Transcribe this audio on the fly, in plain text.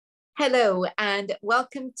Hello, and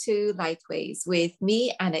welcome to Lightways with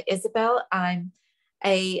me, Anna Isabel. I'm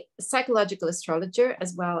a psychological astrologer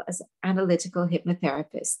as well as analytical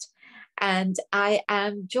hypnotherapist. And I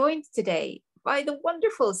am joined today by the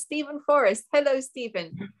wonderful Stephen Forrest. Hello,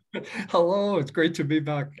 Stephen. Hello, it's great to be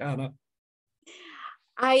back, Anna.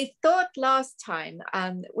 I thought last time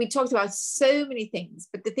we talked about so many things,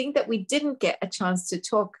 but the thing that we didn't get a chance to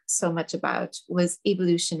talk so much about was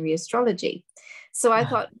evolutionary astrology. So I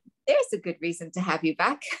thought, there's a good reason to have you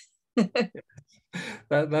back.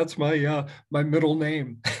 That's my my middle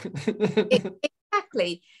name.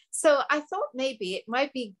 Exactly. So I thought maybe it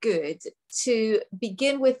might be good to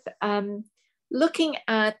begin with looking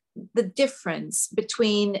at the difference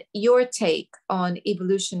between your take on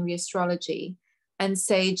evolutionary astrology and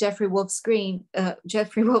say Jeffrey Wolf Green's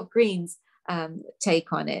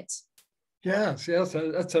take on it. Yes,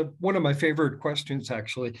 that's one of my favorite questions,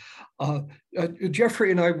 actually. Jeffrey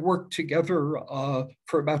and I worked together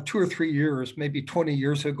for about 2 or 3 years, maybe 20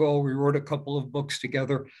 years ago. We wrote a couple of books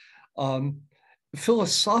together.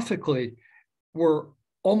 Philosophically, we're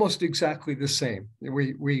almost exactly the same.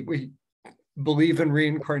 We believe in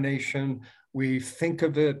reincarnation. We think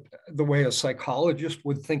of it the way a psychologist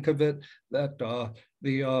would think of it, that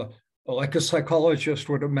like a psychologist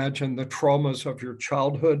would imagine the traumas of your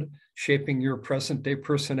childhood shaping your present day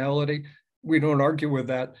personality. We don't argue with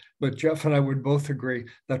that, but Jeff and I would both agree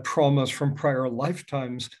that traumas from prior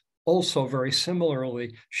lifetimes also very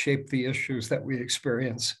similarly shape the issues that we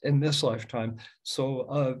experience in this lifetime.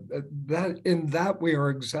 So that we are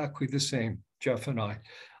exactly the same, Jeff and I.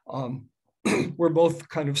 We're both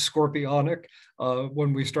kind of scorpionic.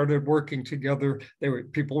 When we started working together,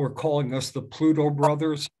 people were calling us the Pluto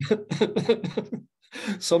brothers.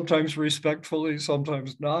 Sometimes respectfully,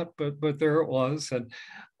 sometimes not, but there it was. And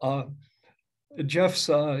Jeff's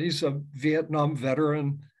he's a Vietnam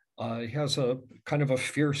veteran. He has a kind of a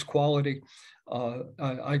fierce quality.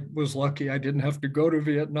 I was lucky I didn't have to go to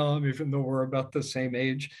Vietnam, even though we're about the same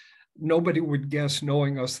age. Nobody would guess,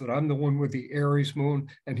 knowing us, that I'm the one with the Aries moon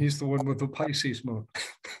and he's the one with the Pisces moon.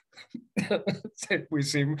 We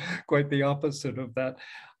seem quite the opposite of that.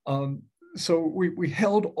 So we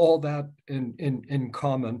held all that in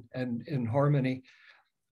common and in harmony.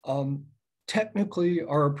 Technically,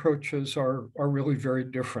 our approaches are really very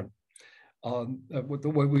different. With the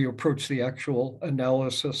way we approach the actual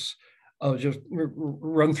analysis, I'll just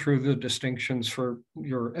run through the distinctions for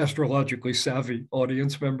your astrologically savvy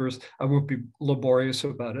audience members. I won't be laborious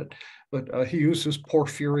about it, but he uses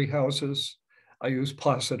Porphyry houses. I use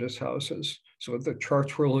Placidus houses. So the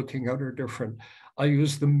charts we're looking at are different. I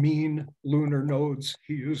use the mean lunar nodes.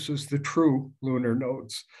 He uses the true lunar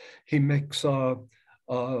nodes. He makes a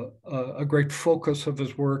great focus of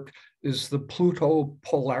his work is the Pluto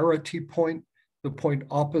polarity point, the point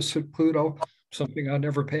opposite Pluto. Something I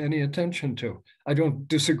never pay any attention to. I don't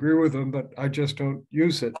disagree with them, but I just don't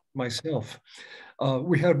use it myself.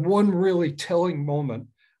 We had one really telling moment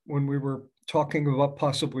when we were talking about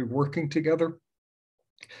possibly working together.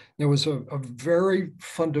 There was a very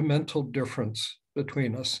fundamental difference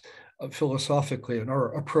between us philosophically in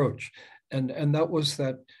our approach. And that was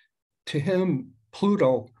that to him,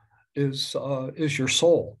 Pluto is your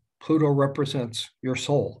soul. Pluto represents your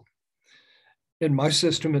soul. In my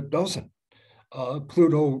system, it doesn't.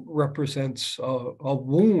 Pluto represents a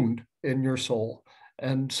wound in your soul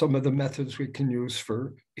and some of the methods we can use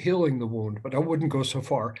for healing the wound, but I wouldn't go so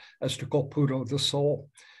far as to call Pluto the soul.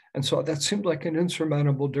 And so that seemed like an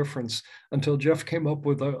insurmountable difference until Jeff came up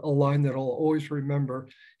with a line that I'll always remember.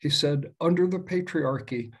 He said, under the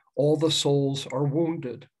patriarchy, all the souls are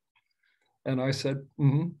wounded. And I said,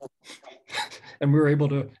 mm-hmm. And we were able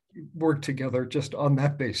to work together just on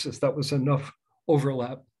that basis. That was enough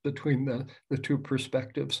overlap between the two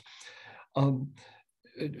perspectives. I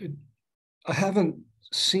haven't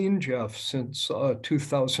seen Jeff since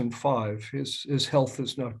 2005. His health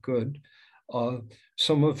is not good.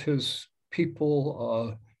 Some of his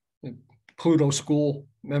people, Pluto school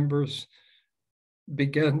members,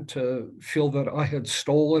 began to feel that I had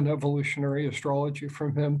stolen evolutionary astrology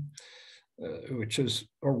from him, which is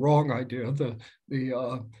a wrong idea.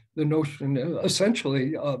 The notion,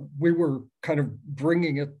 essentially, we were kind of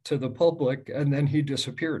bringing it to the public, and then he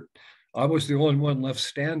disappeared. I was the only one left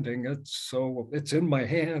standing. So it's in my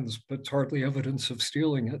hands, but it's hardly evidence of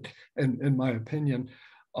stealing it, in my opinion.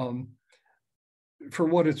 For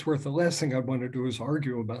what it's worth, the last thing I want to do is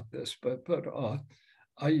argue about this, but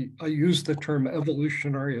I use the term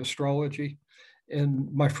evolutionary astrology in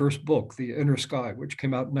my first book, The Inner Sky, which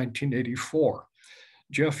came out in 1984.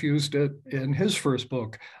 Jeff used it in his first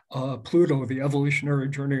book, Pluto, The Evolutionary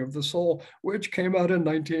Journey of the Soul, which came out in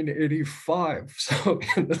 1985. So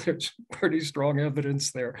there's pretty strong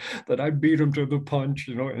evidence there that I beat him to the punch,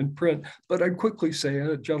 in print. But I'd quickly say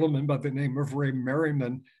a gentleman by the name of Ray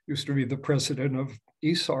Merriman, used to be the president of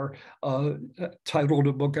ESAR, titled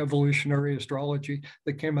a book, Evolutionary Astrology,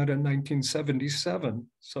 that came out in 1977.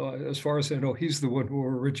 So as far as I know, he's the one who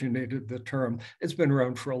originated the term. It's been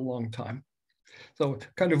around for a long time. So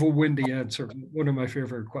kind of a windy answer, one of my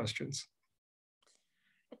favorite questions.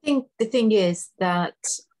 I think the thing is that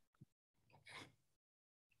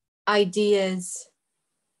ideas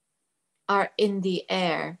are in the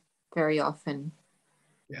air very often.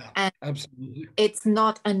 Yeah, and absolutely. It's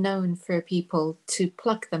not unknown for people to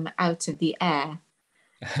pluck them out of the air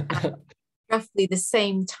at roughly the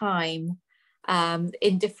same time,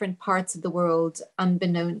 in different parts of the world,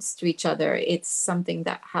 unbeknownst to each other. It's something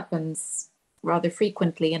that happens rather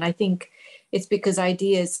frequently. And I think it's because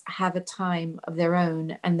ideas have a time of their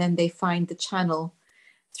own, and then they find the channel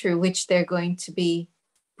through which they're going to be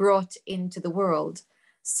brought into the world.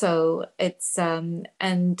 So it's,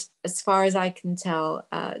 and as far as I can tell,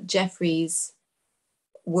 Jeffrey's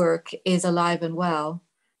work is alive and well,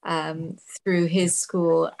 through his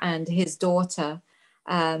school and his daughter,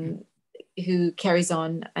 who carries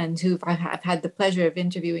on, and who I've had the pleasure of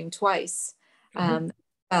interviewing twice.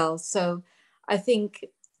 Well, so I think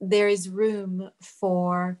there is room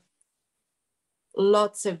for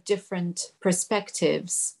lots of different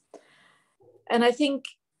perspectives. And I think,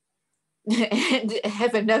 and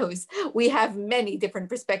heaven knows, we have many different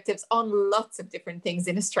perspectives on lots of different things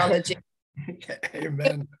in astrology.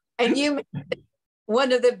 Amen. And you,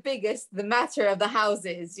 one of the biggest, the matter of the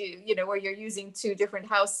houses, where you're using two different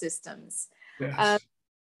house systems. Yes.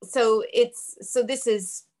 So this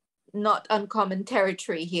is not uncommon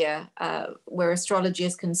territory here, where astrology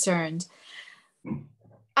is concerned.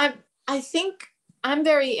 I think I'm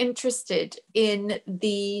very interested in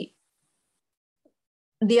the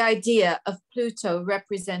idea of Pluto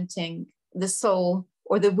representing the soul,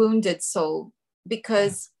 or the wounded soul,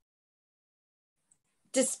 because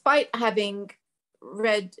despite having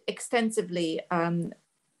read extensively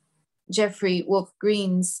Jeffrey Wolf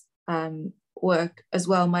Green's work as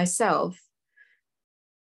well myself,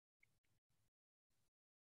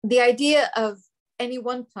 the idea of any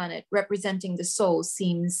one planet representing the soul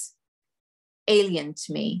seems alien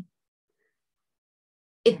to me.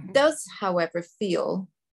 It does, however, feel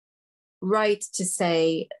right to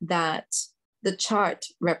say that the chart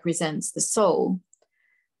represents the soul,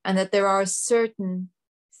 and that there are certain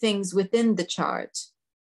things within the chart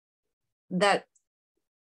that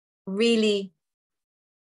really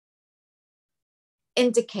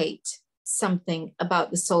indicate something about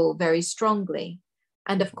the soul very strongly.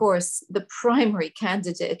 And of course, the primary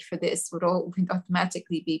candidate for this would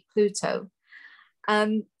automatically be Pluto.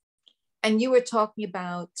 And you were talking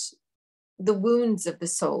about the wounds of the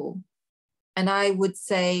soul. And I would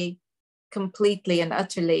say completely and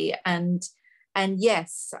utterly. And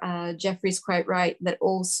yes, Jeffrey's quite right that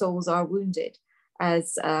all souls are wounded.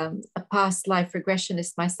 As a past life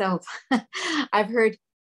regressionist myself, I've heard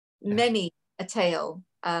many a tale.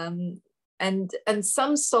 And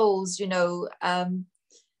some souls,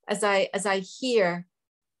 as I hear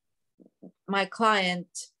my client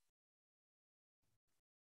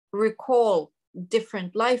recall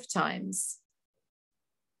different lifetimes,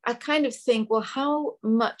 I kind of think, well, how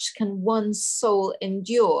much can one soul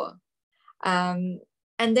endure? And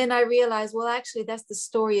then I realized, well, actually, that's the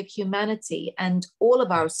story of humanity and all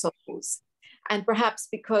of our souls. And perhaps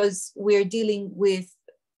because we're dealing with,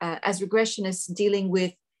 as regressionists, dealing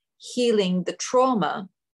with healing the trauma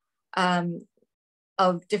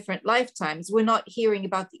of different lifetimes, we're not hearing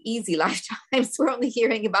about the easy lifetimes. We're only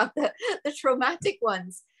hearing about the traumatic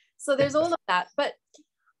ones. So there's all of that. But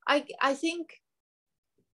I think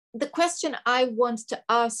the question I want to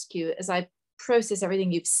ask you, as I process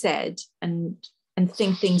everything you've said and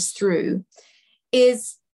think things through,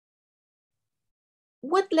 is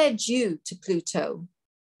what led you to Pluto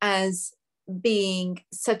as being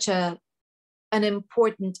such an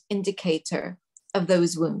important indicator of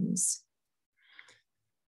those wounds?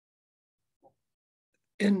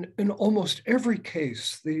 In almost every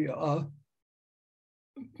case, the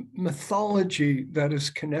mythology that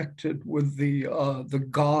is connected with the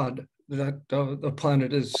god that the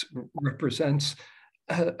planet represents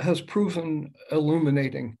has proven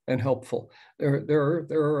illuminating and helpful. There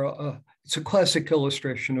are it's a classic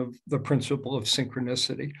illustration of the principle of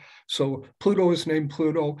synchronicity. So Pluto is named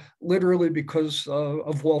Pluto literally because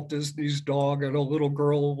of Walt Disney's dog, and a little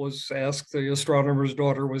girl was asked, the astronomer's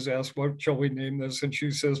daughter was asked, what shall we name this? And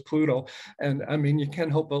she says Pluto. And I mean, you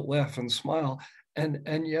can't help but laugh and smile.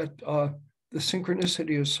 And yet the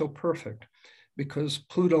synchronicity is so perfect because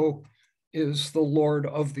Pluto is the lord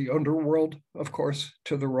of the underworld, of course,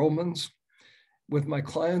 to the Romans. With my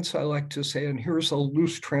clients, I like to say, and here's a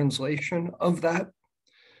loose translation of that,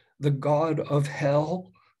 the god of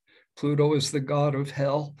hell. Pluto is the god of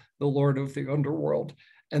hell, the lord of the underworld.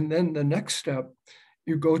 And then the next step,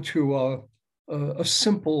 you go to a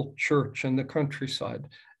simple church in the countryside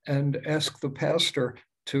and ask the pastor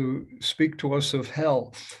to speak to us of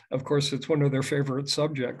hell. Of course, it's one of their favorite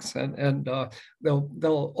subjects. And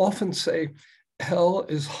they'll often say, hell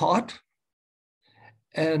is hot,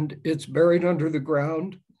 and it's buried under the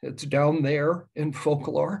ground. It's down there in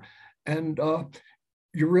folklore. And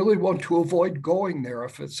you really want to avoid going there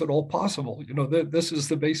if it's at all possible. You know, this is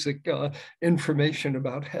the basic information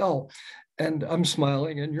about hell. And I'm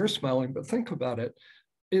smiling and you're smiling, but think about it.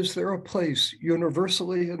 Is there a place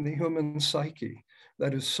universally in the human psyche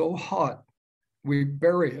that is so hot, we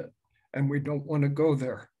bury it and we don't want to go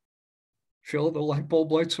there? Feel the light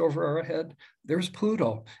bulb lights over our head? There's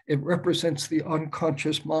Pluto. It represents the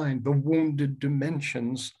unconscious mind, the wounded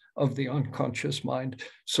dimensions of the unconscious mind.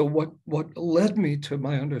 So what led me to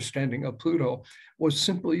my understanding of Pluto was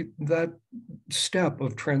simply that step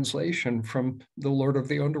of translation from the Lord of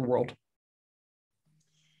the Underworld.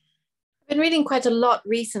 I've been reading quite a lot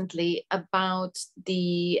recently about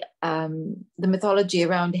the mythology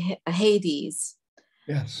around Hades.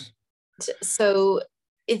 Yes. So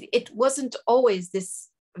it wasn't always this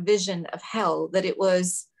vision of hell, that it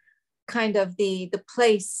was kind of the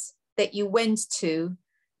place that you went to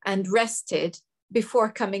and rested before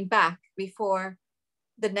coming back, before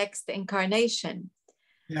the next incarnation.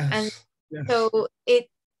 Yes. And yes. so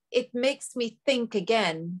it makes me think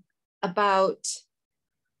again about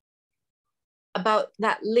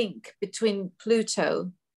that link between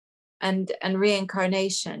Pluto and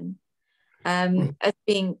reincarnation as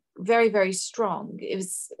being very, very strong. It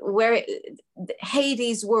was where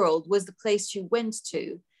Hades world was the place you went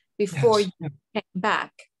to before Yes. you came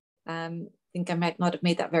back. I think I might not have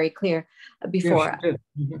made that very clear before. Yes,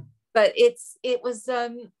 you did. But it was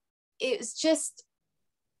just,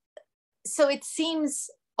 so it seems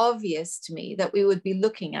obvious to me that we would be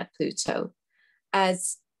looking at Pluto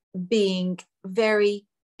as being very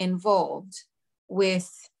involved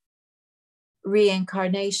with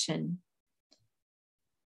reincarnation.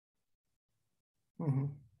 Mm-hmm.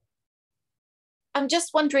 I'm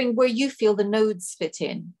just wondering where you feel the nodes fit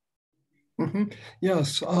in. Mm-hmm.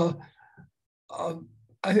 Yes.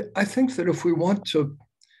 I think that if we want to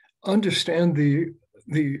understand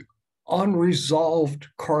the unresolved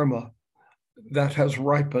karma that has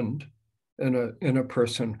ripened in a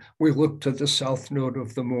person, we look to the south node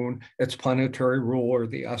of the moon, its planetary ruler,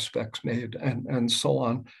 the aspects made, and so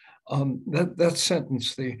on. That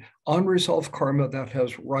sentence, the unresolved karma that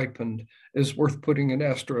has ripened, is worth putting an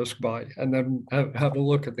asterisk by, and then have a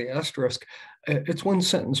look at the asterisk. It's one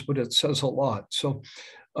sentence, but it says a lot. So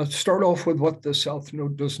start off with what the south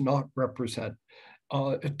node does not represent.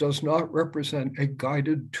 It does not represent a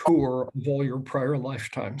guided tour of all your prior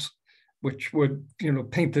lifetimes, which would,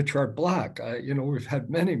 paint the chart black. We've had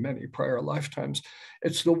many, many prior lifetimes.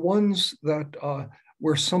 It's the ones that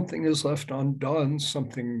where something is left undone,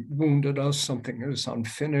 something wounded us, something is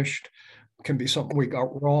unfinished. It can be something we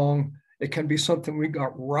got wrong. It can be something we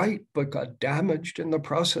got right, but got damaged in the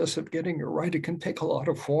process of getting it right. It can take a lot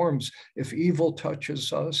of forms. If evil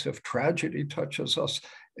touches us, if tragedy touches us,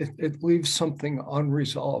 it leaves something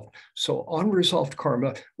unresolved. So unresolved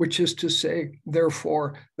karma, which is to say,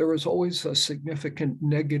 therefore, there is always a significant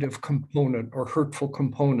negative component or hurtful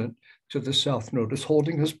component to the south node. Is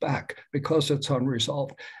holding us back because it's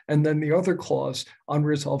unresolved. And then the other clause,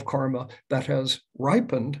 unresolved karma that has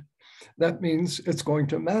ripened, that means it's going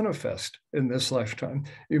to manifest in this lifetime.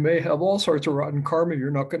 You may have all sorts of rotten karma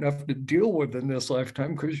you're not going to have to deal with in this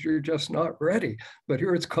lifetime because you're just not ready. But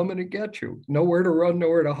here it's coming to get you. Nowhere to run,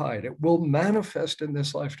 nowhere to hide. It will manifest in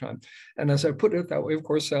this lifetime. And as I put it that way, of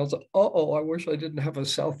course, sounds, I wish I didn't have a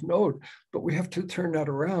south node. But we have to turn that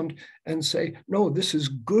around and say, no, this is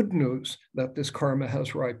good news that this karma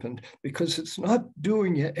has ripened, because it's not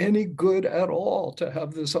doing you any good at all to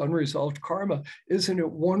have this unresolved karma. Isn't it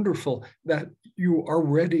wonderful that you are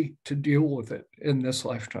ready to deal with it in this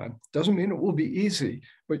lifetime? Doesn't mean it will be easy,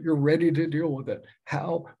 but you're ready to deal with it.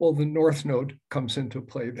 How? Well, the north node comes into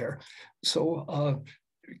play there. So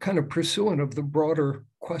kind of pursuant of the broader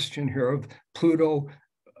question here of Pluto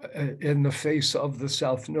in the face of the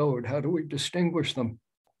South Node. How do we distinguish them?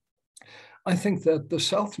 I think that the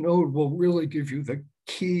South Node will really give you the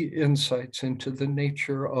key insights into the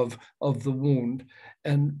nature of the wound.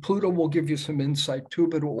 And Pluto will give you some insight too,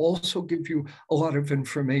 but it will also give you a lot of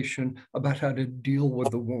information about how to deal with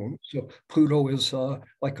the wound. So Pluto is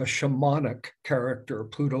like a shamanic character.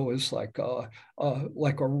 Pluto is like a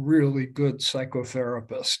really good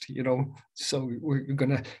psychotherapist, you know. So we're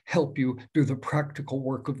going to help you do the practical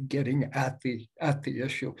work of getting at the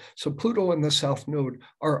issue. So Pluto and the South Node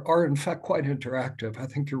are in fact quite interactive. I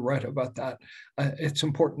think you're right about that. It's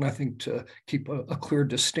important, I think, to keep a clear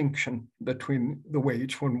distinction between the way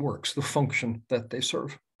each one works, the function that they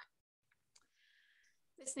serve.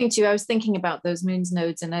 Listening to you, I was thinking about those moon's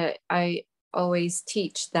nodes, and I always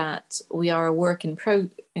teach that we are a work in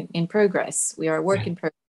progress. We are a work in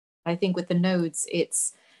progress. I think with the nodes,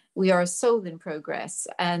 we are a soul in progress,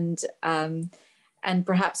 and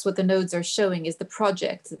perhaps what the nodes are showing is the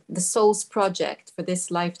project, the soul's project for this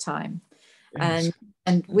lifetime. Yes.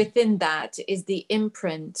 And within that is the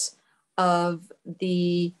imprint of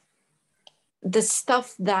the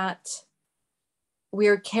stuff that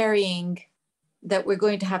we're carrying, that we're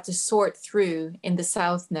going to have to sort through in the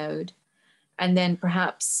South Node, and then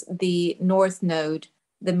perhaps the North Node,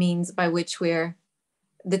 the means by which we're,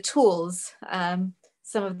 the tools,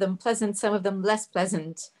 some of them pleasant, some of them less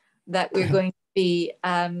pleasant, that we're going to be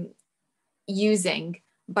using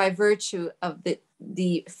by virtue of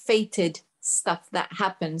the fated stuff that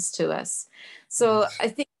happens to us. So I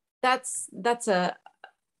think that's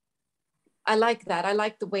I like that. I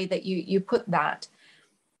like the way that you put that.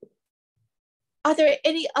 Are there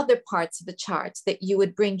any other parts of the chart that you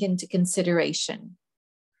would bring into consideration?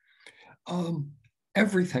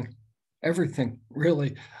 Everything,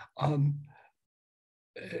 really. I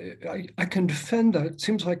can defend that. It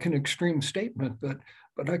seems like an extreme statement,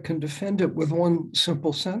 but I can defend it with one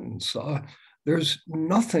simple sentence. There's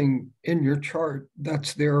nothing in your chart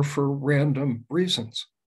that's there for random reasons,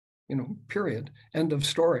 you know, period, end of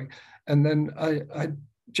story. And then I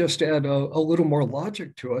just add a little more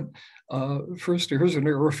logic to it. First, here's an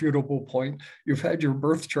irrefutable point. You've had your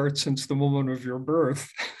birth chart since the moment of your birth.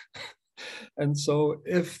 And so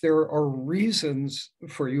if there are reasons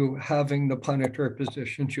for you having the planetary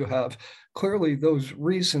positions you have, clearly those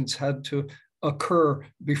reasons had to occur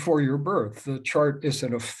before your birth. The chart is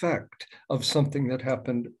an effect of something that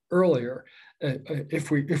happened earlier.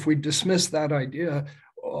 If we dismiss that idea,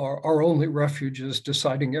 our only refuge is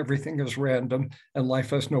deciding everything is random and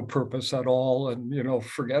life has no purpose at all, and, you know,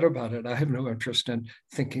 forget about it. I have no interest in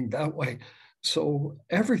thinking that way. So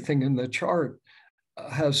everything in the chart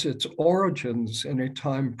has its origins in a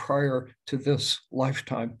time prior to this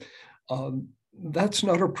lifetime. That's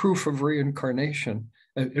not a proof of reincarnation.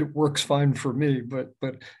 It works fine for me, but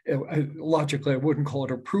logically, I wouldn't call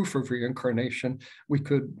it a proof of reincarnation. We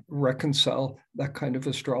could reconcile that kind of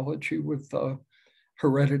astrology with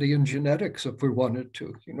heredity and genetics if we wanted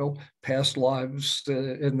to, you know, past lives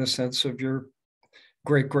in the sense of your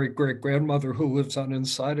great-great-great-grandmother who lives on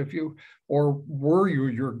inside of you, or were you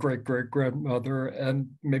your great-great-grandmother? And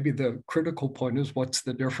maybe the critical point is, what's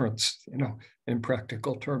the difference, you know, in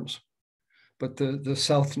practical terms? But the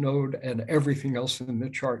South Node and everything else in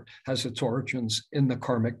the chart has its origins in the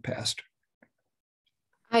karmic past.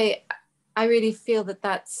 I really feel that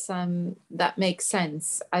that makes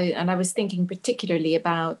sense. And I was thinking particularly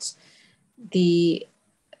about the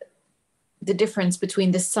difference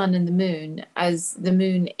between the sun and the moon, as the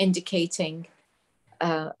moon indicating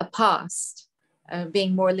a past,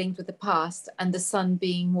 being more linked with the past, and the sun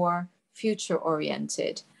being more future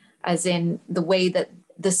oriented, as in the way that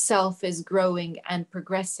the self is growing and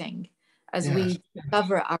progressing as we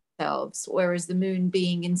discover ourselves, whereas the moon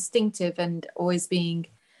being instinctive and always being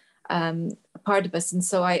a part of us. And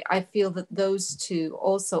so I feel that those two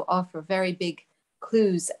also offer very big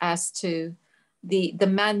clues as to the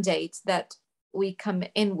mandate that we come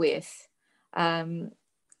in with, our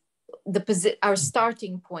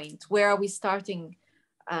starting point. Where are we starting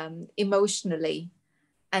emotionally,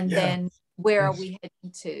 and then where are we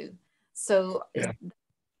heading to? So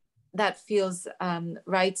that feels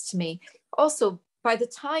right to me. Also, by the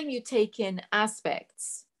time you take in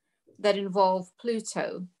aspects that involve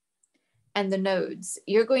Pluto and the nodes,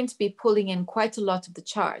 you're going to be pulling in quite a lot of the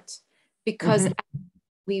chart, because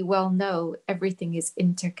we well know everything is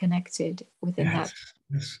interconnected within that.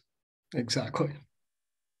 Yes, exactly.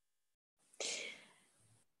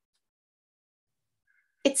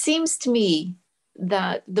 It seems to me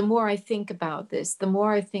that the more I think about this, the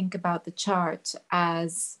more I think about the chart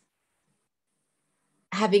as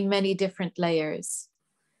having many different layers.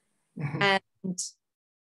 Mhm. And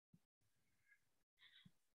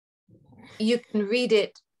you can read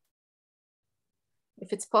it,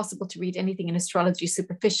 if it's possible to read anything in astrology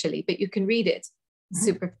superficially, but you can read it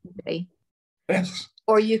superficially. Yes.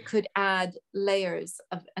 Or you could add layers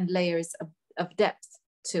of depth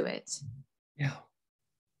to it. Yeah.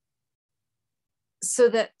 So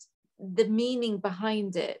that the meaning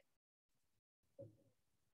behind it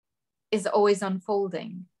is always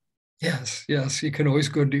unfolding. Yes. Yes. You can always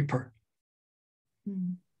go deeper.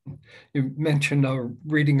 Mm. You mentioned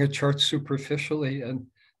reading a chart superficially, and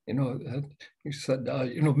you said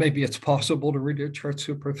maybe it's possible to read a chart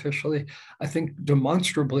superficially. I think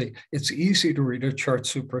demonstrably it's easy to read a chart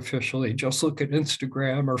superficially. Just look at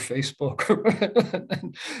Instagram or Facebook,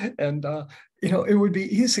 and it would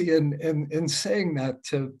be easy in saying that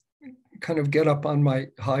to kind of get up on my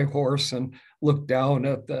high horse and look down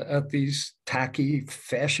at these tacky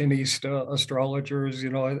fashionista astrologers,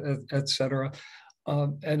 et cetera.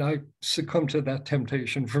 And I succumb to that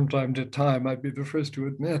temptation from time to time, I'd be the first to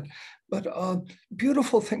admit. But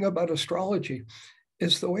beautiful thing about astrology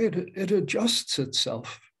is the way it adjusts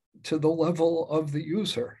itself to the level of the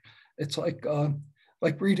user. It's like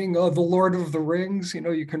reading The Lord of the Rings.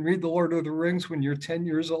 You can read The Lord of the Rings when you're 10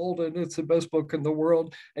 years old and it's the best book in the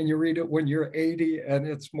world. And you read it when you're 80 and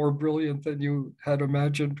it's more brilliant than you had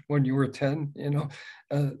imagined when you were 10.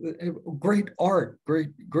 Great art,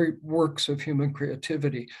 great works of human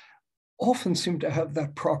creativity often seem to have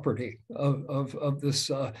that property of this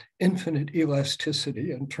infinite elasticity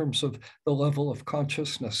in terms of the level of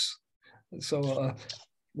consciousness. So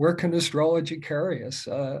where can astrology carry us?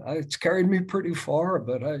 It's carried me pretty far,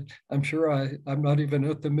 but I'm sure I'm not even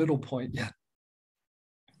at the middle point yet.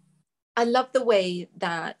 I love the way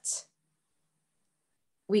that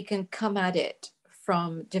we can come at it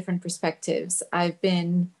from different perspectives. I've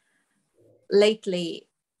been lately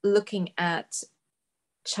looking at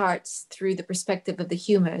charts through the perspective of the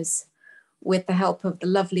humors with the help of the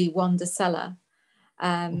lovely Wanda Sella.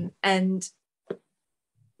 And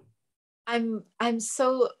I'm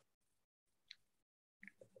so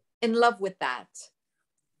in love with that.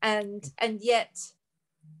 And yet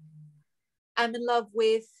I'm in love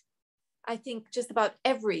with, I think, just about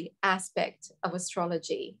every aspect of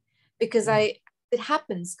astrology, because it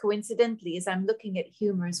happens coincidentally as I'm looking at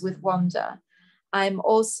humors with Wanda. I'm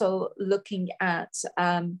also looking at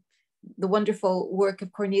the wonderful work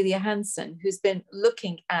of Cornelia Hansen, who's been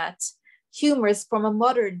looking at humors from a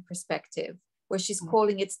modern perspective, where she's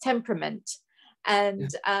calling it temperament, and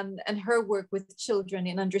her work with children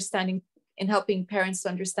in helping parents to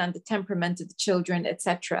understand the temperament of the children,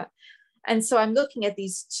 etc. And so I'm looking at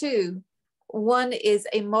these two. One is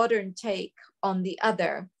a modern take on the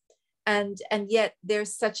other, and yet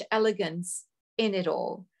there's such elegance in it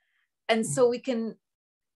all. And so we can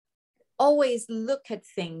always look at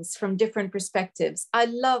things from different perspectives. I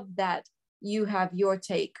love that you have your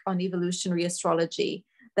take on evolutionary astrology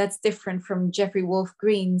that's different from Jeffrey Wolf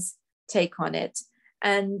Green's take on it.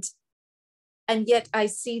 And yet I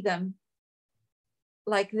see them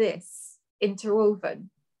like this, interwoven.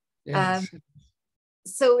 Yes.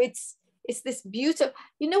 So it's this beautiful,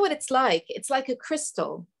 you know what it's like? It's like a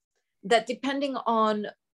crystal that, depending on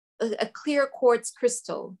a clear quartz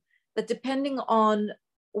crystal, that depending on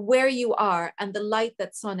where you are and the light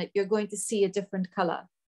that's on it, you're going to see a different color.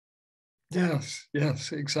 Yes,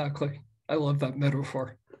 exactly. I love that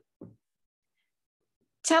metaphor.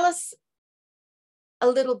 Tell us a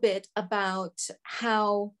little bit about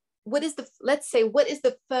what is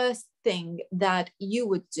the first thing that you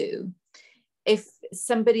would do if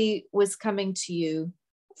somebody was coming to you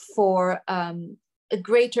for a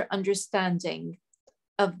greater understanding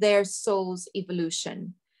of their soul's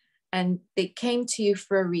evolution, and they came to you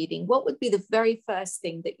for a reading? What would be the very first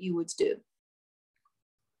thing that you would do?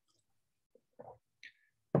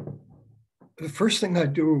 The first thing I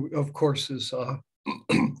do, of course, is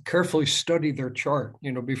carefully study their chart,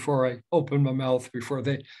 before I open my mouth, before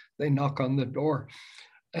they knock on the door.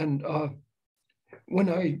 And when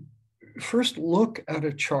I first look at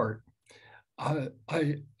a chart,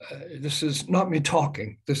 this is not me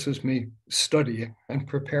talking, this is me studying and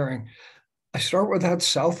preparing. I start with that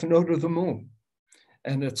south node of the moon.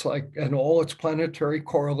 And it's and all its planetary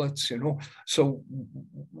correlates, So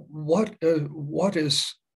what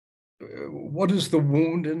is what is the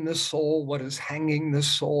wound in this soul? What is hanging this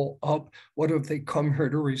soul up? What have they come here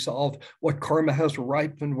to resolve? What karma has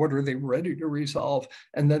ripened? What are they ready to resolve?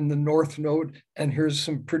 And then the North Node, and here's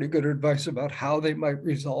some pretty good advice about how they might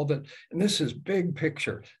resolve it. And this is big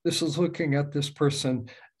picture. This is looking at this person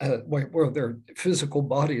where their physical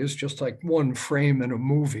body is just like one frame in a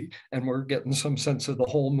movie, and we're getting some sense of the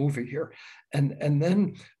whole movie here. And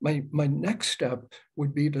then my next step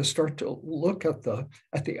would be to start to look at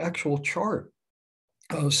the actual chart,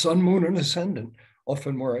 sun, moon, and ascendant,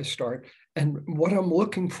 often where I start. And what I'm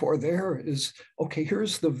looking for there is, okay,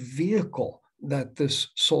 here's the vehicle that this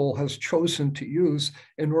soul has chosen to use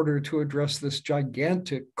in order to address this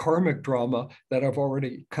gigantic karmic drama that I've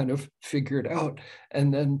already kind of figured out.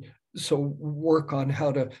 And then so work on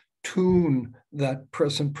how to tune that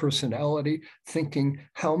present personality, thinking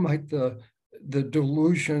how might the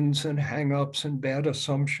delusions and hangups and bad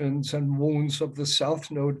assumptions and wounds of the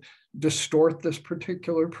South Node distort this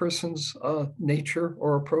particular person's nature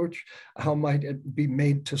or approach? How might it be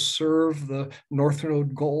made to serve the North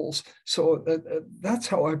Node goals? So that's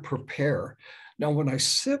how I prepare. Now, when I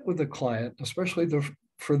sit with a client, especially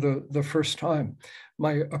for the first time,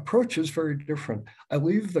 my approach is very different. I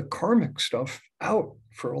leave the karmic stuff out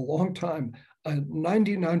for a long time.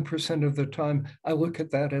 99% of the time, I look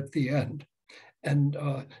at that at the end. And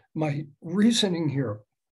my reasoning here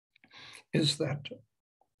is that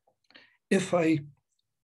if,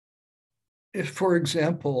 for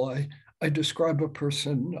example, I describe a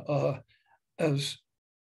person as,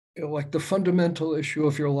 you know, like the fundamental issue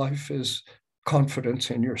of your life is confidence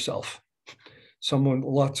in yourself. Someone,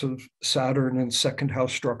 lots of Saturn and second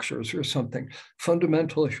house structures or something.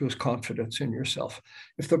 Fundamental issue is confidence in yourself.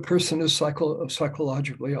 If the person is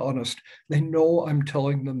psychologically honest, they know I'm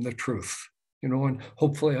telling them the truth. You know, and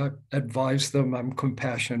hopefully I advise them, I'm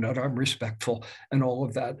compassionate, I'm respectful, and all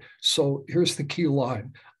of that. So here's the key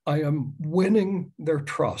line. I am winning their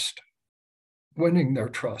trust, winning their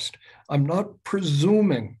trust. I'm not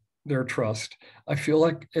presuming their trust. I feel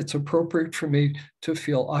like it's appropriate for me to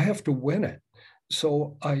feel I have to win it.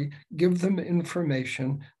 So I give them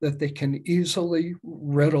information that they can easily,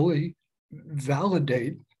 readily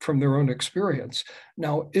validate from their own experience.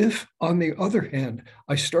 Now, if, on the other hand,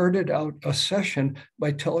 I started out a session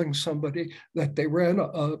by telling somebody that they ran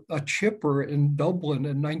a chipper in Dublin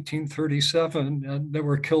in 1937 and they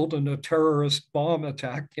were killed in a terrorist bomb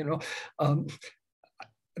attack, you know,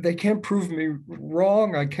 they can't prove me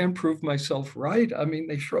wrong. I can't prove myself right. I mean,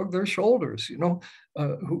 they shrug their shoulders, you know,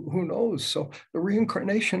 who knows? So the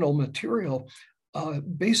reincarnational material,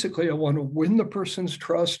 basically, I want to win the person's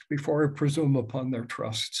trust before I presume upon their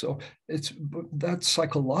trust. So it's that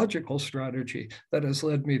psychological strategy that has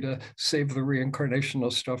led me to save the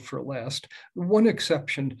reincarnational stuff for last. One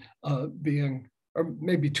exception being, or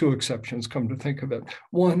maybe two exceptions, come to think of it.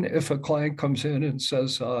 One, if a client comes in and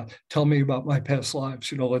says, tell me about my past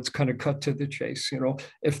lives, you know, let's kind of cut to the chase, you know,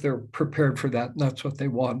 if they're prepared for that and that's what they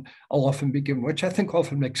want, I'll often begin, which I think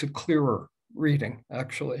often makes it clearer reading,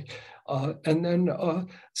 actually. And then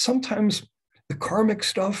sometimes the karmic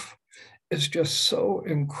stuff is just so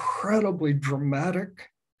incredibly dramatic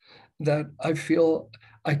that I feel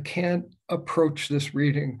I can't approach this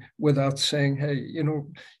reading without saying, hey, you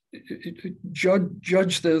know,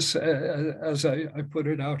 judge this as I put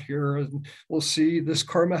it out here, and we'll see this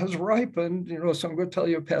karma has ripened, you know, so I'm going to tell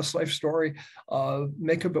you a past life story,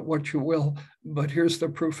 make of it what you will, but here's the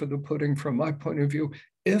proof of the pudding from my point of view.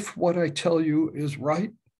 If what I tell you is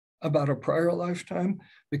right about a prior lifetime,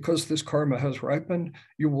 because this karma has ripened,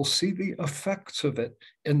 you will see the effects of it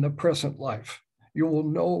in the present life. You will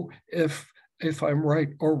know if I'm right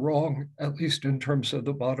or wrong, at least in terms of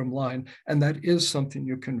the bottom line. And that is something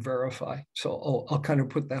you can verify. So I'll kind of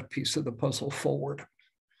put that piece of the puzzle forward.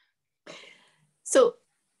 So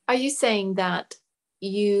are you saying that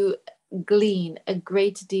you glean a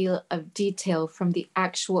great deal of detail from the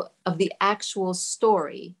actual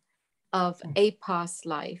story of a past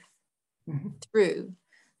life through?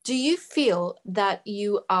 Do you feel that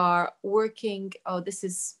you are working,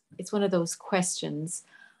 it's one of those questions.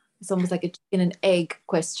 It's almost like a chicken and egg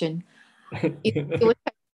question.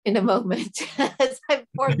 In a moment as I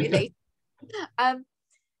formulate. Do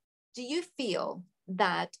you feel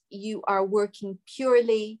that you are working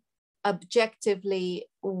purely objectively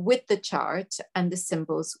with the chart and the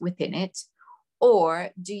symbols within it?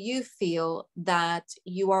 Or do you feel that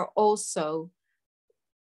you are also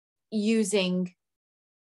using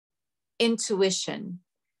intuition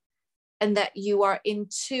and that you are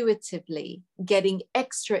intuitively getting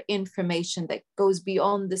extra information that goes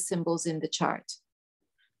beyond the symbols in the chart?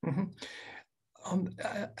 Mm-hmm.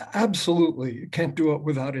 Absolutely, you can't do it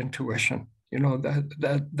without intuition. You know,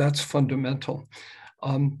 that's fundamental.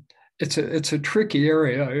 Um, it's a tricky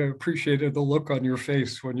area. I appreciated the look on your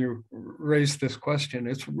face when you raised this question.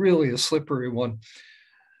 It's really a slippery one.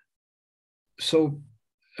 So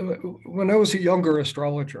when I was a younger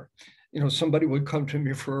astrologer, you know, somebody would come to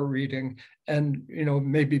me for a reading, and you know,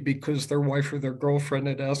 maybe because their wife or their girlfriend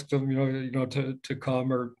had asked them, to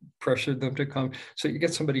come or pressured them to come. So you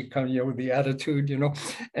get somebody kind of, with the attitude,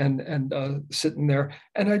 and sitting there,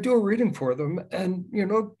 and I do a reading for them, and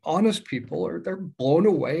honest people they're blown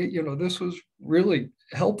away. This was really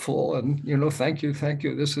helpful, and thank you,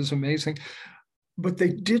 this is amazing. But they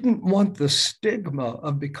didn't want the stigma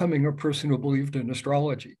of becoming a person who believed in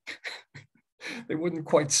astrology. They wouldn't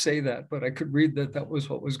quite say that, but I could read that that was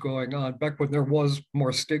what was going on. Back when there was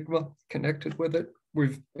more stigma connected with it,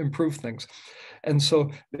 we've improved things. And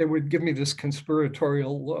so they would give me this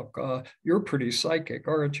conspiratorial look. You're pretty psychic,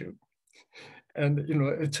 aren't you? And,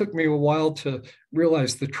 it took me a while to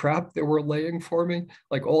realize the trap they were laying for me.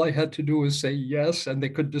 Like all I had to do was say yes, and they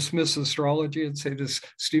could dismiss astrology and say this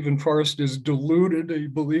Stephen Forrest is deluded. He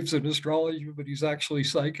believes in astrology, but he's actually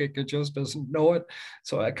psychic and just doesn't know it.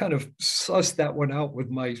 So I kind of sussed that one out with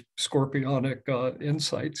my scorpionic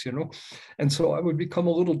insights, And so I would become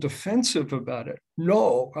a little defensive about it.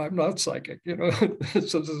 No, I'm not psychic,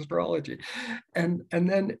 this is astrology. And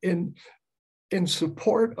then in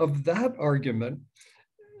support of that argument,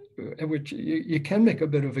 which you can make a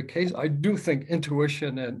bit of a case, I do think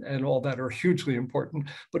intuition and all that are hugely important.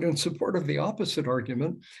 But in support of the opposite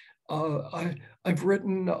argument, I've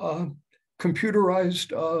written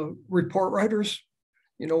computerized report writers,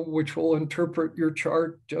 which will interpret your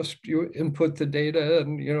chart. Just you input the data,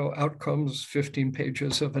 and outcomes 15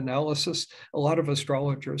 pages of analysis. A lot of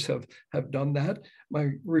astrologers have done that.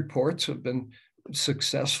 My reports have been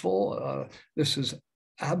successful. This is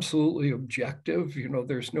absolutely objective.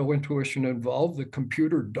 There's no intuition involved. The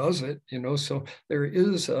computer does it. So there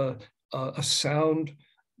is a sound,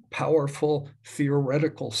 powerful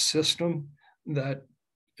theoretical system that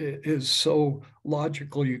is so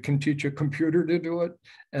logical you can teach a computer to do it.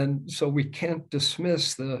 And so we can't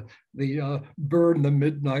dismiss the burn the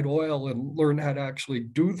midnight oil and learn how to actually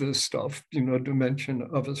do this stuff, dimension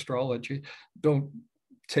of astrology. Don't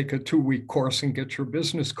take a 2-week course and get your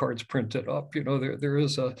business cards printed up. There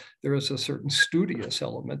is a certain studious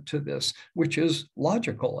element to this, which is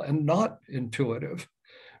logical and not intuitive.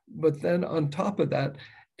 But then on top of that,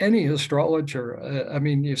 any astrologer,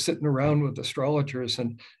 you're sitting around with astrologers,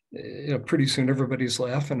 and pretty soon everybody's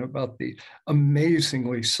laughing about the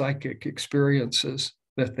amazingly psychic experiences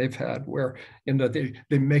that they've had, where they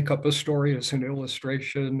make up a story as an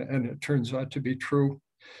illustration and it turns out to be true.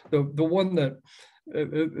 The one that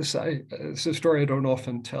it's a story I don't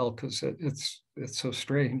often tell because it's so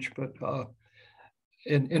strange, but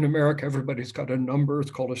in America, everybody's got a number. It's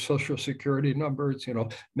called a social security number. It's,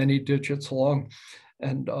 many digits long.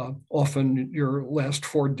 And often your last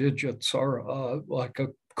 4 digits are like a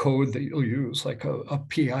code that you'll use, like a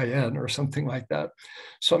PIN or something like that.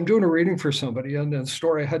 So I'm doing a reading for somebody, and then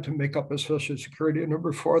story, I had to make up a social security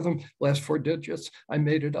number for them, last 4 digits. I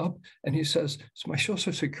made it up. And he says, so my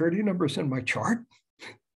social security number is in my chart?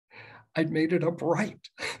 I'd made it up right.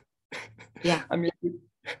 Yeah.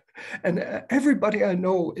 And everybody I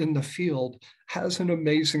know in the field has an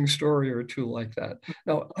amazing story or two like that.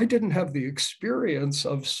 Now, I didn't have the experience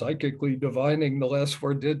of psychically divining the last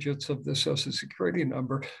 4 digits of the Social Security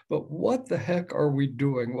number, but what the heck are we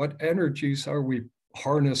doing? What energies are we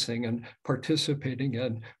harnessing and participating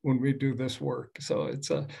in when we do this work? So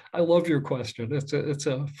I love your question. It's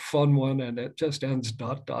a fun one, and it just ends ...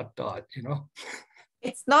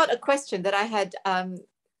 It's not a question that I had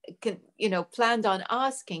planned on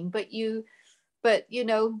asking, but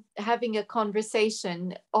having a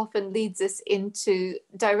conversation often leads us into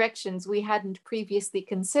directions we hadn't previously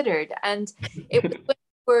considered. And it was when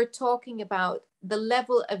we're talking about the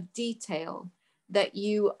level of detail that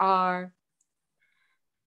you are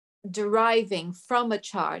deriving from a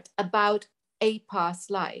chart about a past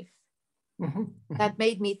life, that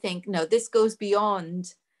made me think, no, this goes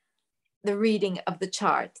beyond the reading of the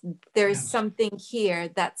chart. There is something here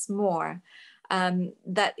that's more,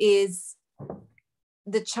 that is,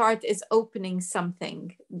 the chart is opening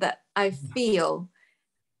something that I feel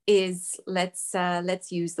is, let's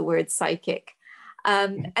use the word psychic.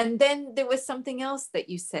 And then there was something else that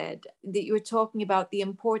you said, that you were talking about the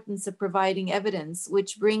importance of providing evidence,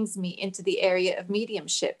 which brings me into the area of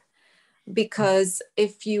mediumship. Because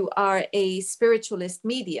if you are a spiritualist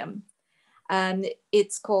medium,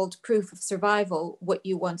 it's called proof of survival, what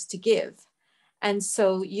you want to give. And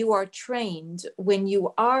so you are trained when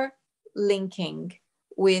you are linking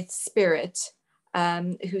with spirit,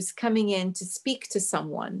 who's coming in to speak to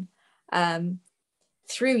someone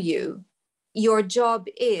through you. Your job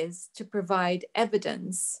is to provide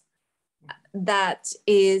evidence that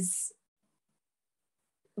is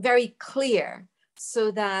very clear,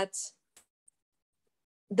 so that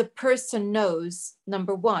the person knows,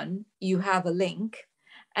 number one, you have a link,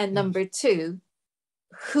 and number two,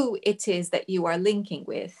 who it is that you are linking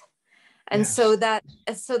with. And so that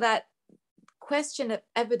question of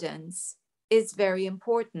evidence is very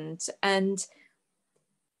important. And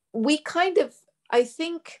we kind of, I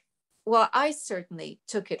think, well, I certainly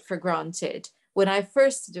took it for granted when I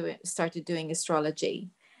first started doing astrology,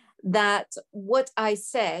 that what I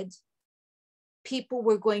said, people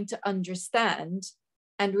were going to understand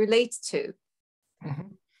and relate to.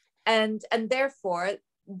 And therefore,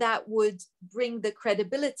 that would bring the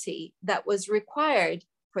credibility that was required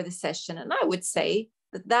for the session. And I would say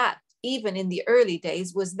that even in the early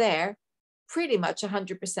days was there pretty much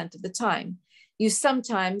 100% of the time. You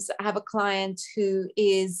sometimes have a client who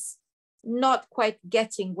is not quite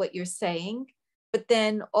getting what you're saying, but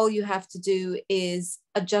then all you have to do is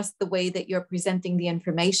adjust the way that you're presenting the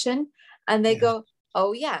information, and they go,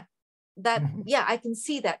 oh yeah, that, yeah, I can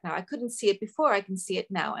see that now. I couldn't see it before, I can see it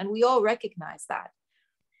now. And we all recognize that.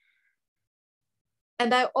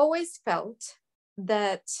 And I always felt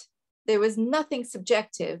that there was nothing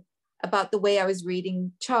subjective about the way I was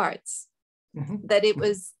reading charts, that it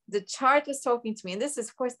was, the chart was talking to me. And this is,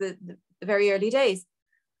 of course, the very early days.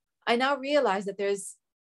 I now realize that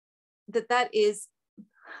that is,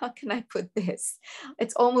 how can I put this?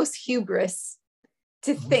 It's almost hubris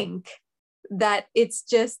to think that it's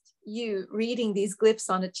just you reading these glyphs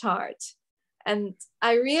on a chart. And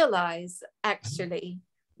I realize actually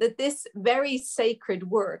that this very sacred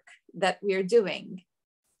work that we're doing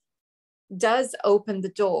does open the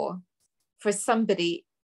door for somebody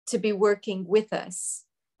to be working with us.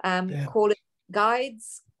 Call it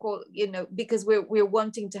guides, because we're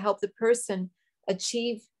wanting to help the person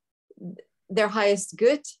achieve their highest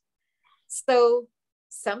good. So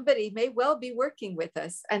somebody may well be working with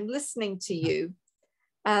us, and listening to you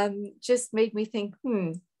just made me think,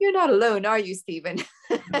 you're not alone, are you, Stephen?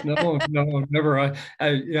 No, never.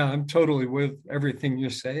 I'm totally with everything you're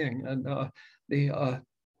saying. And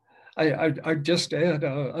I just add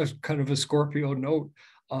a kind of a Scorpio note.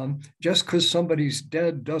 Just because somebody's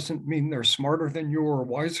dead doesn't mean they're smarter than you or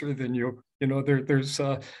wiser than you. There's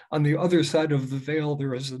on the other side of the veil,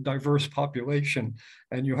 there is a diverse population,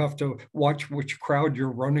 and you have to watch which crowd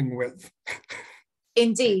you're running with.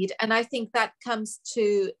 Indeed. And I think that comes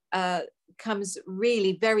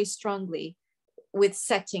really very strongly with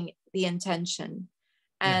setting the intention.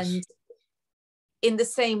 And in the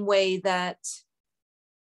same way that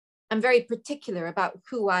I'm very particular about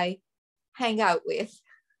who I hang out with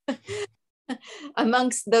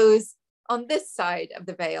amongst those on this side of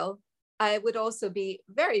the veil, I would also be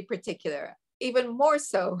very particular, even more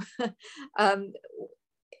so,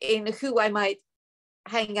 in who I might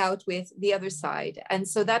hang out with the other side. And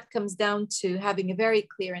so that comes down to having a very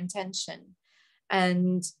clear intention,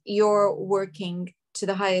 and you're working to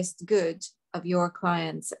the highest good of your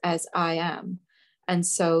clients, as I am. And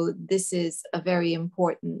so this is a very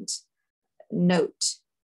important note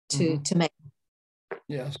to make.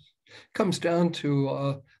 Yes. Comes down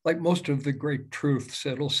to, like most of the great truths,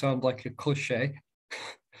 it'll sound like a cliche.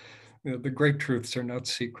 The great truths are not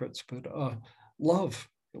secrets, but love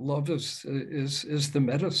is the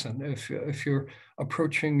medicine. If you're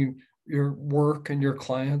approaching your work and your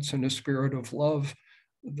clients in a spirit of love,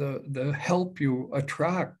 the help you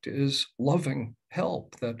attract is loving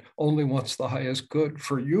help that only wants the highest good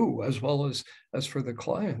for you as well as for the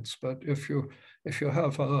clients. But if you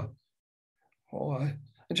have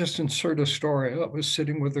I just insert a story. I was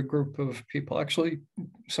sitting with a group of people, actually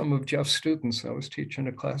some of Jeff's students. I was teaching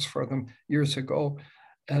a class for them years ago.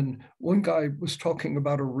 And one guy was talking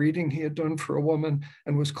about a reading he had done for a woman,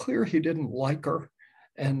 and was clear he didn't like her.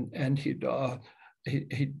 And he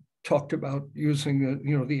talked about using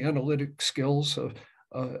the analytic skills of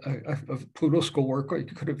Pluto schoolwork. He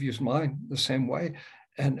could have used mine the same way,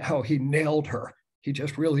 and how he nailed her. He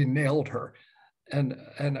just really nailed her. And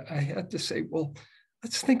I had to say, well,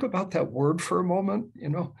 let's think about that word for a moment.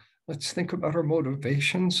 Let's think about our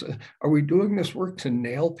motivations. Are we doing this work to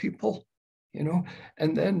nail people?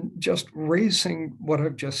 And then just raising what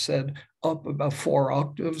I've just said up about 4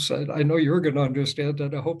 octaves. And I know you're going to understand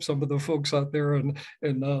it. I hope some of the folks out there in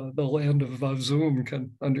the land of Zoom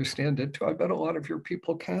can understand it too. I bet a lot of your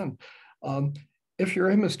people can. if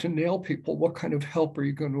your aim is to nail people, what kind of help are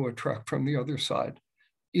you going to attract from the other side?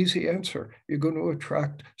 Easy answer. You're going to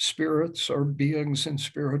attract spirits or beings in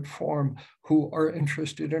spirit form who are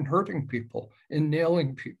interested in hurting people, in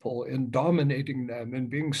nailing people, in dominating them, and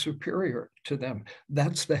being superior to them.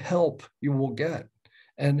 That's the help you will get.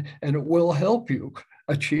 And it will help you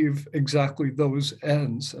achieve exactly those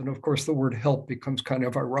ends. And of course, the word help becomes kind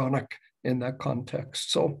of ironic in that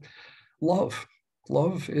context. So love.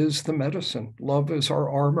 Love is the medicine. Love is our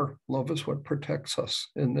armor. Love is what protects us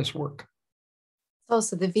in this work. It's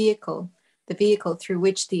also the vehicle through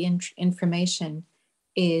which the information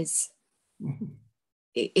is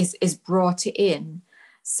is brought in.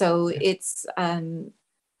 So it's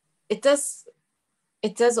it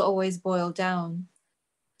does always boil down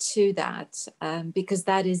to that, because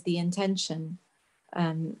that is the intention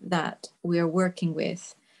that we're working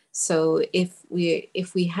with. So if we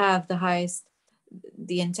have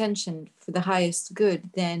the intention for the highest good,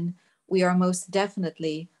 then we are most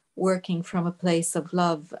definitely working from a place of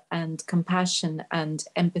love and compassion and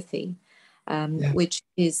empathy, which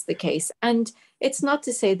is the case. And it's not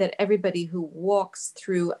to say that everybody who walks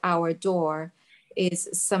through our door is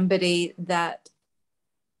somebody that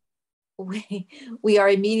we are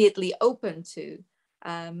immediately open to.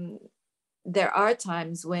 There are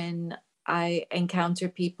times when I encounter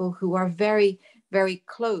people who are very, very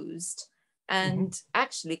closed and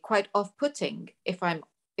actually quite off-putting. If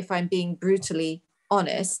I'm being brutally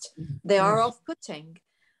honest, they are off-putting.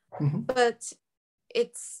 But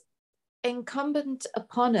it's incumbent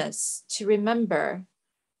upon us to remember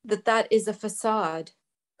that that is a facade,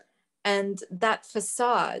 and that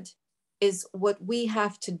facade is what we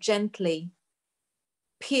have to gently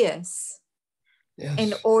pierce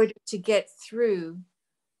in order to get through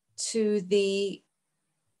to the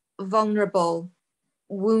vulnerable,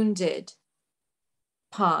 wounded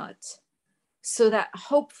part, so that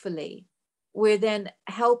hopefully we're then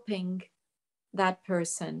helping that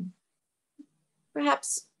person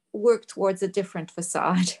perhaps work towards a different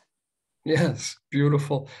facade. Yes,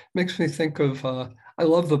 beautiful. Makes me think of, I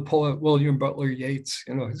love the poet William Butler Yeats.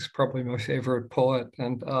 You know, he's probably my favorite poet.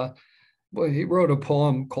 And well, he wrote a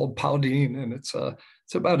poem called Powdine, and it's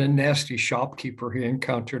about a nasty shopkeeper he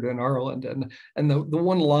encountered in Ireland. And the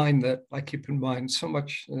one line that I keep in mind, so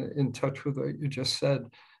much in touch with what you just said,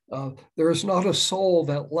 there is not a soul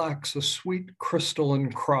that lacks a sweet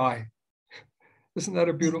crystalline cry. Isn't that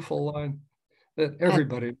a beautiful line? That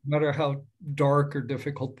everybody, no matter how dark or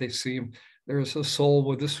difficult they seem, there is a soul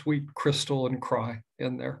with a sweet crystalline cry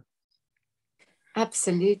in there.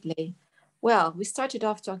 Absolutely. Well, we started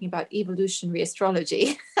off talking about evolutionary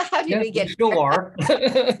astrology. How did we get here? Still are. How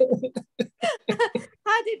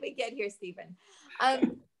did we get here, Stephen?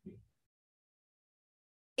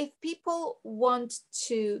 If people want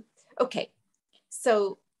to, okay,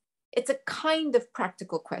 so it's a kind of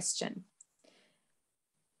practical question.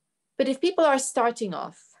 But if people are starting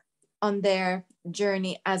off on their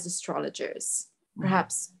journey as astrologers,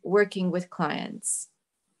 perhaps working with clients,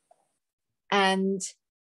 and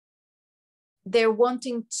they're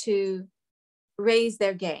wanting to raise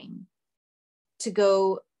their game to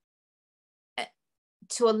go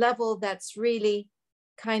to a level that's really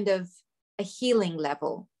kind of a healing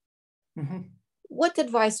level, what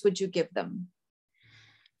advice would you give them?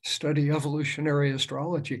 Study evolutionary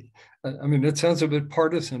astrology. I mean, it sounds a bit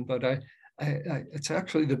partisan, but it's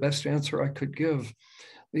actually the best answer I could give.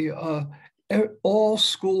 All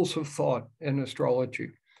schools of thought in astrology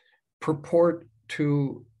purport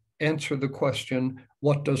to answer the question,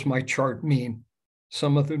 what does my chart mean?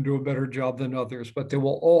 Some of them do a better job than others, but they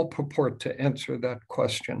will all purport to answer that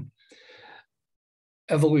question.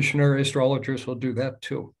 Evolutionary astrologers will do that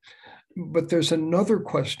too. But there's another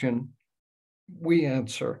question we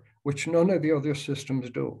answer, which none of the other systems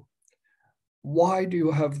do. Why do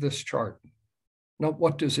you have this chart? Not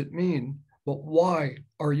what does it mean, but why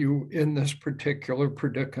are you in this particular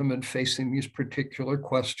predicament, facing these particular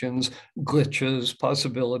questions, glitches,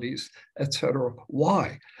 possibilities, etc.?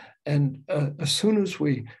 Why? And as soon as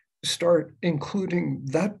we start including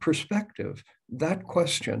that perspective, that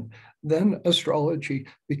question, then astrology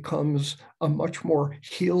becomes a much more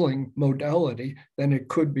healing modality than it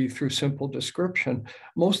could be through simple description,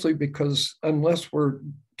 mostly because unless we're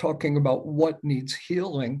talking about what needs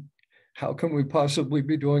healing, how can we possibly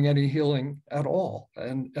be doing any healing at all?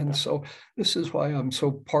 And so this is why I'm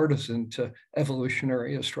so partisan to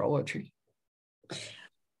evolutionary astrology.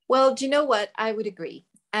 Well, do you know what? I would agree.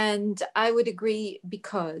 And I would agree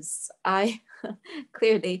because I'm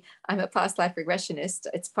a past life regressionist.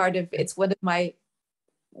 It's one of my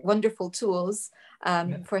wonderful tools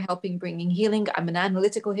for helping bringing healing. I'm an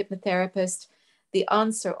analytical hypnotherapist. the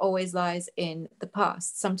answer always lies in the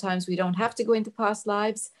past. Sometimes we don't have to go into past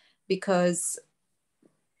lives because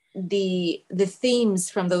the themes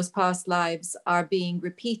from those past lives are being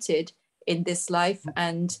repeated in this life,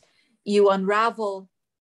 and you unravel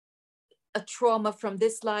a trauma from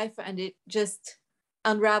this life and it just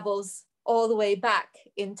unravels all the way back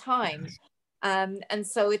in time. And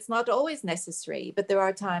so it's not always necessary, but there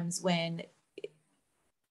are times when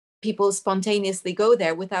people spontaneously go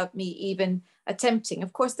there without me even attempting.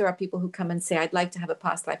 Of course, there are people who come and say, I'd like to have a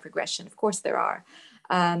past life regression. Of course there are.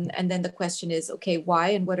 And then the question is, okay, why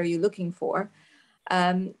and what are you looking for?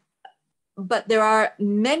 But there are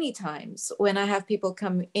many times when I have people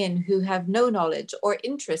come in who have no knowledge or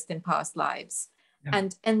interest in past lives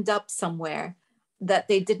and end up somewhere that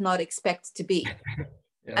they did not expect to be.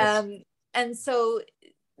 Yes. And so,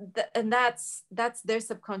 that's their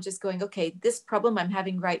subconscious going, okay, this problem I'm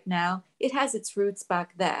having right now, it has its roots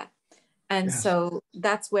back there. And Yes. so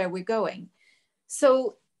that's where we're going.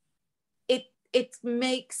 So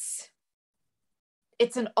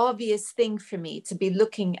it's an obvious thing for me to be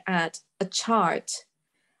looking at a chart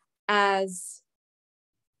as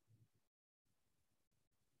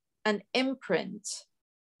an imprint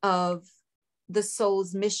of the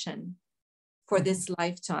soul's mission for this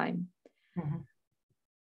lifetime.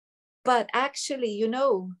 But actually,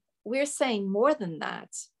 we're saying more than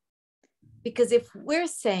that. Because if we're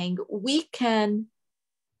saying we can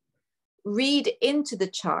read into the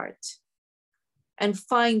chart and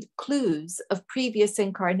find clues of previous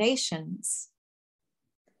incarnations,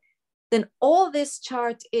 then all this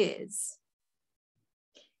chart is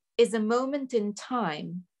a moment in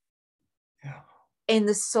time in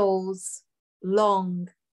the soul's long,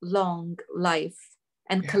 long life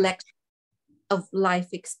and collection of life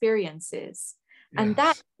experiences. And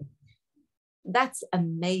that's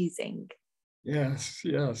amazing. Yes,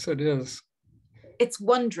 it is. It's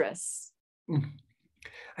wondrous.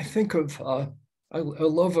 I think of, I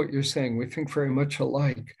love what you're saying. We think very much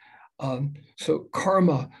alike. So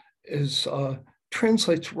karma is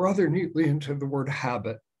translates rather neatly into the word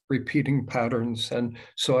habit, repeating patterns. And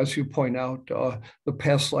so as you point out, the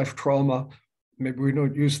past life trauma, maybe we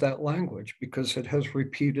don't use that language because it has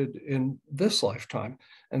repeated in this lifetime.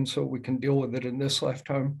 And so we can deal with it in this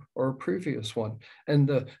lifetime or a previous one. And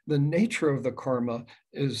the nature of the karma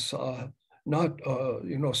is not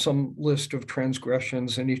some list of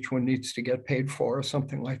transgressions and each one needs to get paid for or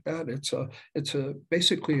something like that. It's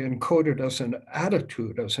basically encoded as an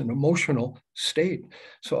attitude, as an emotional state.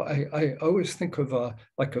 So I always think of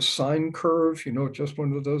like a sine curve, just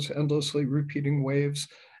one of those endlessly repeating waves.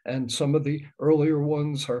 And some of the earlier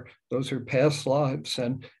ones are past lives,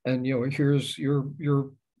 and here's your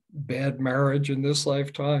bad marriage in this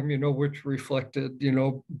lifetime, which reflected,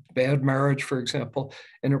 bad marriage, for example,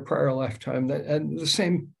 in a prior lifetime, and the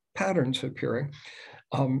same patterns appearing.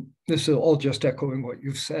 This is all just echoing what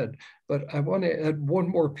you've said, but I want to add one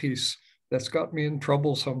more piece that's got me in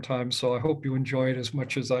trouble sometimes, so I hope you enjoy it as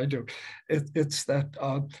much as I do. It's that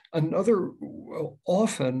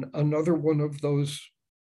often another one of those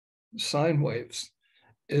sine waves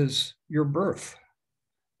is your birth.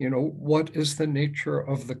 What is the nature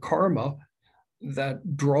of the karma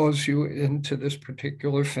that draws you into this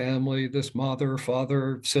particular family, this mother,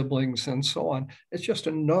 father, siblings, and so on? It's just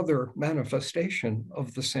another manifestation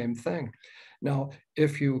of the same thing. Now,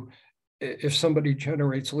 if somebody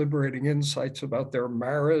generates liberating insights about their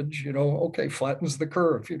marriage, okay, flattens the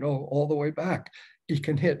curve, all the way back. You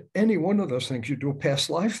can hit any one of those things. You do a past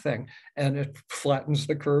life thing and it flattens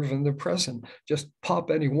the curve in the present. Just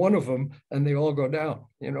pop any one of them and they all go down,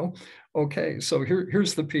 Okay, so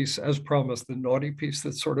here's the piece, as promised, the naughty piece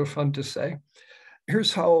that's sort of fun to say.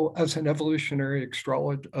 Here's how, as an evolutionary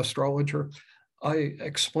astrologer, I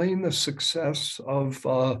explain the success of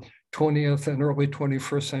 20th and early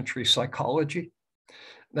 21st century psychology.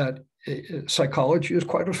 That psychology is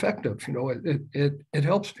quite effective. It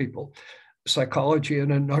helps people. Psychology in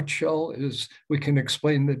a nutshell is we can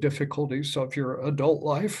explain the difficulties of your adult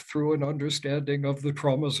life through an understanding of the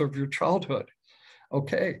traumas of your childhood.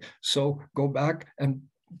 Okay, so go back and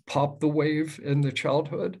pop the wave in the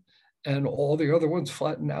childhood and all the other ones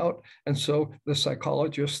flatten out. And so the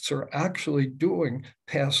psychologists are actually doing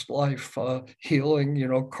past life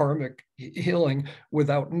healing, karmic healing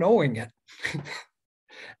without knowing it.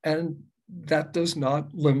 And that does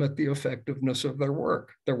not limit the effectiveness of their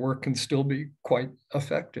work. Their work can still be quite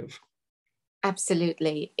effective.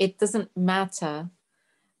 Absolutely. It doesn't matter,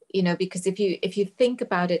 because if you think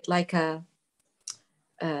about it like a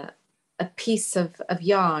piece of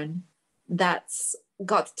yarn that's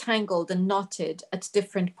got tangled and knotted at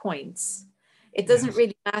different points, it doesn't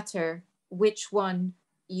really matter which one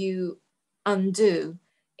you undo,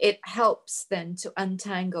 it helps then to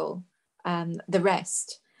untangle the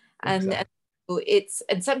rest. Exactly.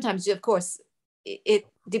 And sometimes, of course, it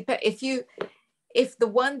depends. If the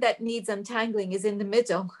one that needs untangling is in the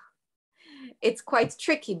middle, it's quite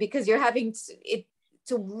tricky because you're having to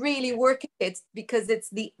really work it, because it's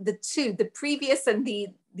the two, the previous and the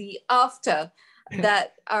after,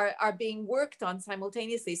 that are being worked on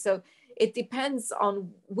simultaneously. So it depends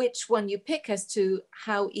on which one you pick as to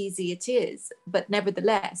how easy it is, but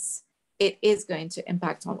nevertheless, it is going to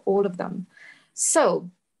impact on all of them.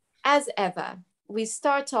 So, as ever, we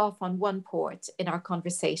start off on one port in our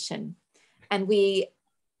conversation, and we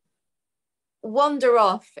wander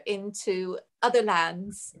off into other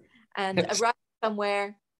lands and arrive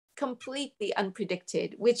somewhere completely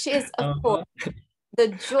unpredicted, which is, of course, the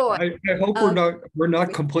joy. I hope we're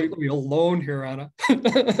not completely alone here, Anna.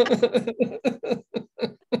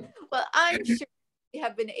 Well, I'm sure we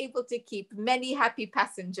have been able to keep many happy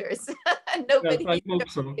passengers. Nobody. Yes, I hope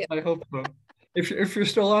so. I hope so. If you're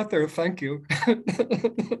still out there, thank you.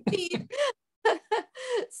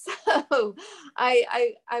 So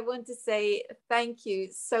I want to say thank you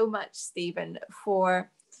so much, Stephen, for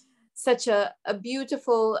such a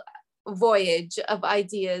beautiful voyage of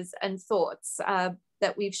ideas and thoughts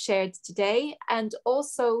that we've shared today, and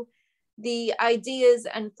also the ideas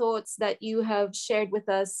and thoughts that you have shared with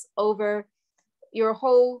us over your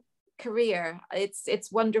whole career.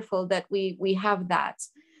 It's wonderful that we have that.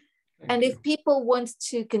 And if people want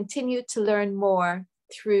to continue to learn more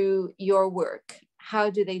through your work, how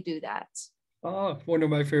do they do that? One of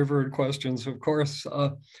my favorite questions, of course.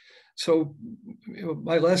 So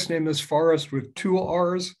my last name is Forrest with 2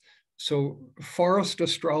 R's. So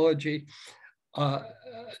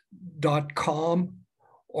forrestastrology.com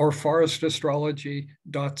or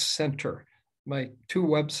forrestastrology.center. My 2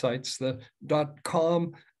 websites, the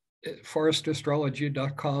 .com,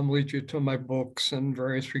 forrestastrology.com, leads you to my books and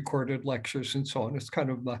various recorded lectures and so on. It's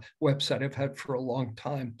kind of the website I've had for a long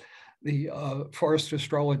time. The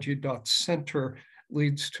forrestastrology.center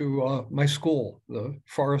leads to my school, the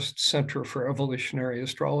Forrest Center for Evolutionary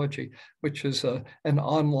Astrology, which is an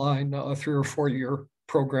online 3 or 4 year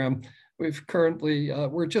program. We've currently,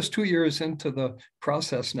 we're just 2 years into the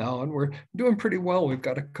process now, and we're doing pretty well. We've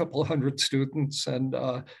got a couple hundred students and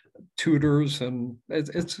tutors, and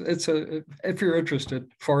if you're interested,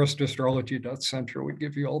 forrestastrology.center would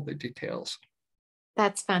give you all the details.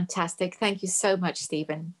 That's fantastic. Thank you so much,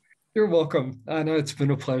 Stephen. You're welcome, Anna. It's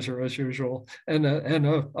been a pleasure as usual, and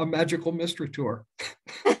a magical mystery tour.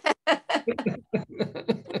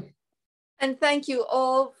 And thank you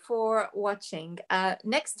all for watching.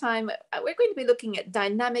 Next time, we're going to be looking at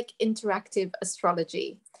dynamic interactive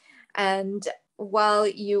astrology. And while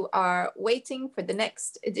you are waiting for the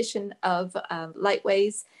next edition of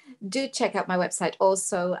Lightways, do check out my website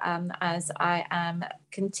also, as I am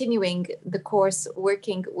continuing the course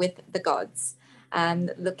Working with the Gods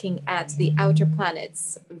and looking at the outer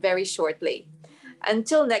planets very shortly.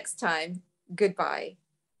 Until next time, goodbye.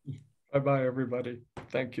 Bye-bye, everybody.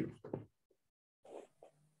 Thank you.